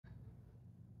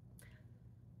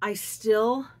I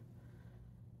still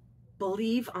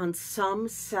believe on some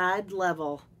sad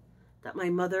level that my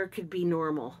mother could be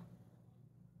normal.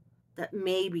 That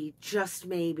maybe, just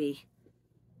maybe,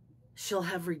 she'll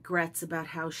have regrets about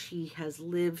how she has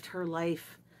lived her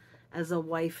life as a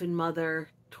wife and mother,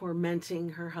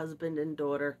 tormenting her husband and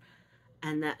daughter,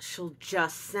 and that she'll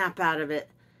just snap out of it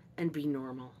and be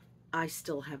normal. I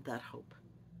still have that hope.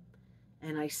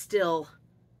 And I still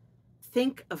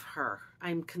think of her.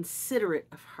 I'm considerate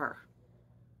of her.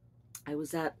 I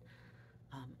was at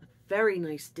a very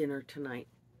nice dinner tonight,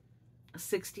 a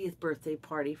 60th birthday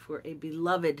party for a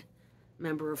beloved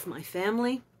member of my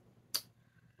family.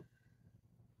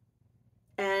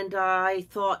 And I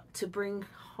thought to bring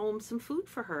home some food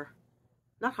for her.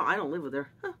 Not home, I don't live with her.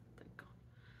 Huh, thank God.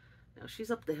 No,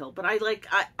 she's up the hill. But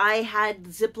I had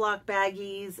Ziploc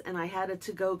baggies and I had a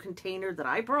to-go container that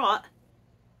I brought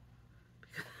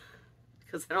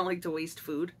because I don't like to waste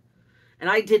food. And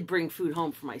I did bring food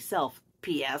home for myself.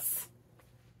 P.S.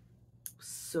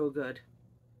 So good.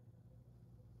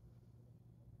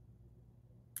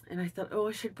 And I thought, oh,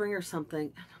 I should bring her something.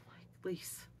 And I'm like,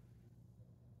 please.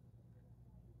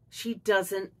 She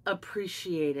doesn't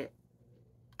appreciate it.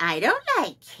 I don't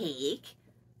like cake.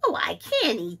 Oh, I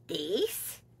can't eat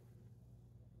this.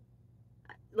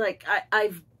 Like,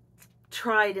 I've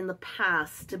tried in the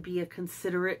past to be a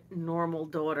considerate, normal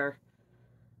daughter.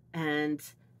 And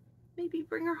maybe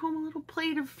bring her home a little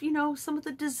plate of, you know, some of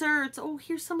the desserts. Oh,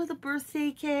 here's some of the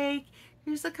birthday cake.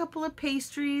 Here's a couple of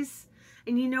pastries.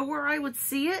 And you know where I would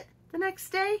see it the next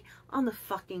day? On the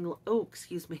fucking, oh,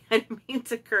 excuse me. I didn't mean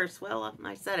to curse. Well,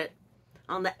 I said it.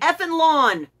 On the effing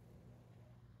lawn.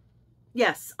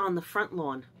 Yes, on the front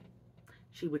lawn.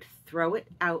 She would throw it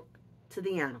out to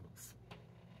the animals.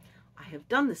 I have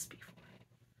done this before.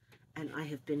 And I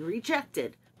have been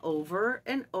rejected over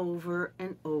and over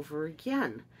and over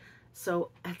again.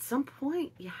 So at some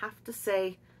point, you have to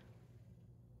say,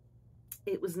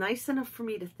 it was nice enough for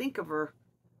me to think of her,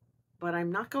 but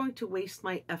I'm not going to waste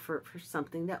my effort for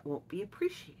something that won't be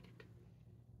appreciated.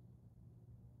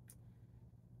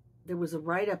 There was a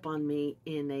write-up on me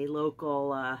in a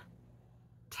local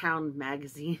town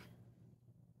magazine.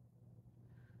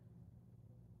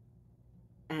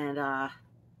 And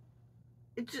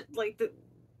it just like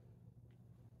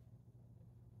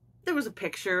there was a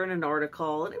picture and an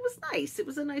article, and it was nice. It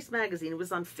was a nice magazine. It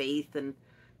was on faith, and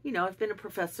you know, I've been a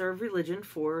professor of religion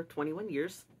for 21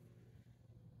 years.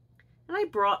 And I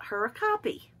brought her a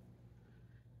copy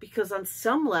because on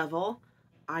some level,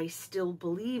 I still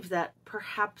believe that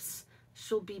perhaps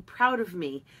she'll be proud of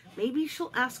me. Maybe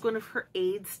she'll ask one of her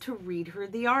aides to read her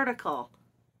the article.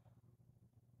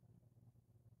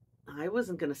 I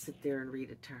wasn't going to sit there and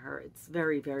read it to her. It's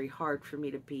very, very hard for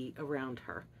me to be around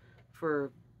her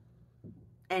for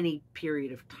any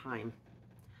period of time.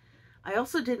 I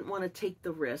also didn't want to take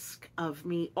the risk of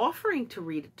me offering to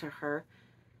read it to her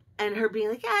and her being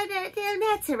like, oh,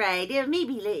 that's all right.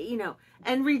 Maybe, you know,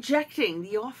 and rejecting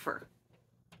the offer.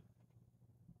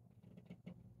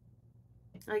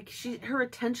 Like, her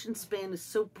attention span is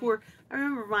so poor. I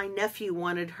remember my nephew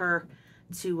wanted her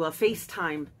to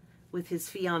FaceTime with his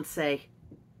fiance.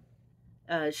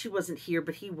 She wasn't here,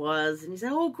 but he was. And he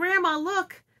said, oh, Grandma,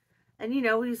 look. And, you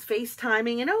know, he was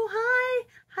FaceTiming. And, oh, hi.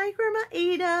 Hi, Grandma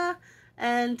Ada.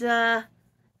 And, oh,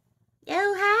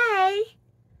 hi.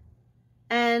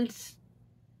 And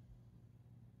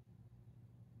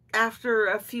after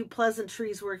a few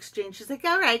pleasantries were exchanged, she's like,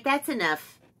 all right, that's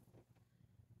enough.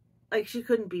 Like, she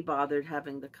couldn't be bothered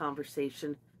having the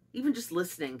conversation, even just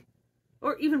listening,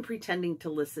 or even pretending to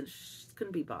listen. She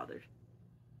couldn't be bothered.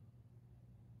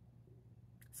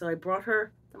 So I brought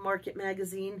her the Market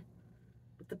magazine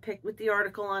with the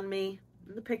article on me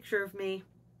and the picture of me.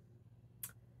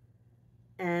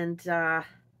 And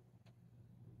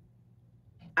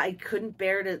I couldn't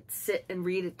bear to sit and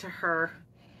read it to her.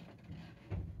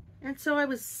 And so I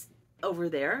was over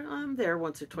there. I'm there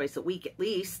once or twice a week at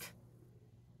least.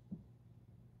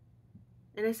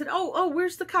 And I said, oh,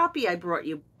 where's the copy I brought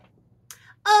you?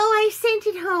 Oh, I sent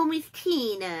it home with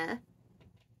Tina.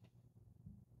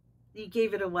 You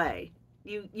gave it away.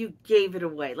 You gave it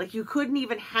away. Like, you couldn't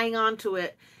even hang on to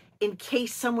it in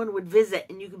case someone would visit.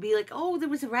 And you could be like, oh, there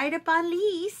was a write-up on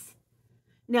Lise.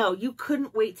 No, you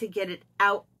couldn't wait to get it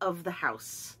out of the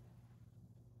house.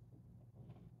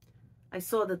 I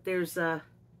saw that there's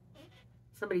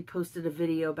somebody posted a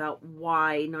video about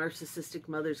why narcissistic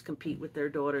mothers compete with their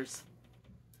daughters.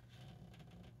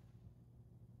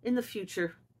 In the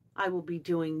future, I will be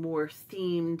doing more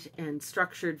themed and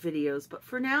structured videos, but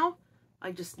for now,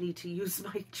 I just need to use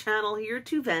my channel here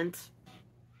to vent.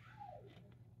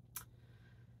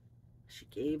 She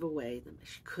gave away them.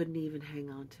 She couldn't even hang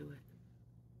on to it.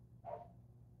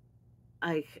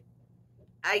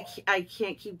 I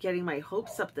can't keep getting my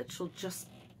hopes up that she'll just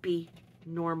be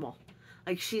normal.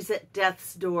 Like she's at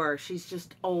death's door. She's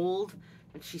just old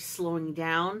and she's slowing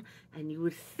down. And you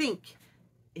would think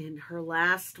in her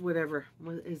last, whatever,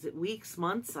 is it weeks,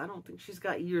 months? I don't think she's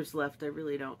got years left. I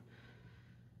really don't.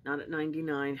 Not at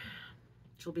 99.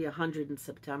 She'll be 100 in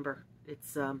September.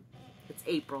 It's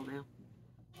April now.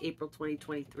 April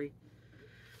 2023.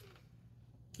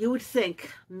 You would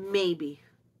think maybe.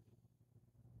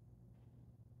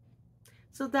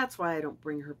 So that's why I don't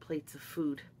bring her plates of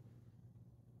food.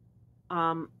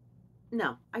 No,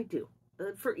 I do.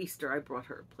 For Easter, I brought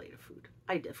her a plate of food.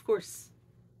 I did, of course,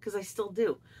 because I still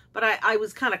do. But I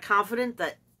was kind of confident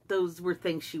that those were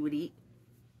things she would eat.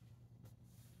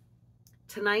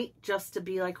 Tonight, just to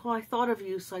be like, oh, I thought of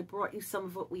you, so I brought you some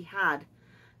of what we had,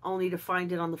 only to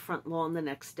find it on the front lawn the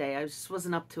next day. I just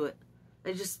wasn't up to it.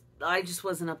 I just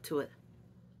wasn't up to it.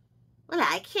 Well,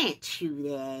 I can't chew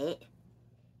that.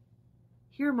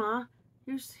 Here, Ma,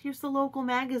 here's the local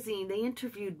magazine. They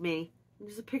interviewed me.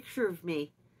 There's a picture of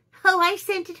me. Oh, I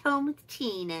sent it home with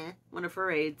Tina, one of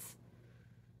her aides.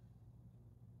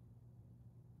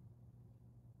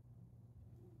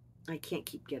 I can't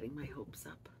keep getting my hopes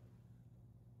up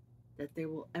that there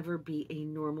will ever be a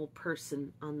normal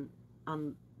person on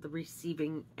the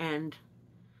receiving end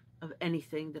of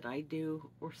anything that I do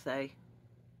or say.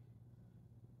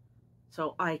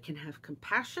 So I can have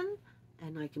compassion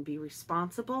and I can be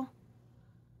responsible.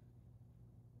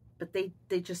 But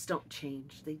they just don't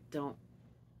change. They don't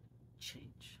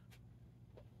change.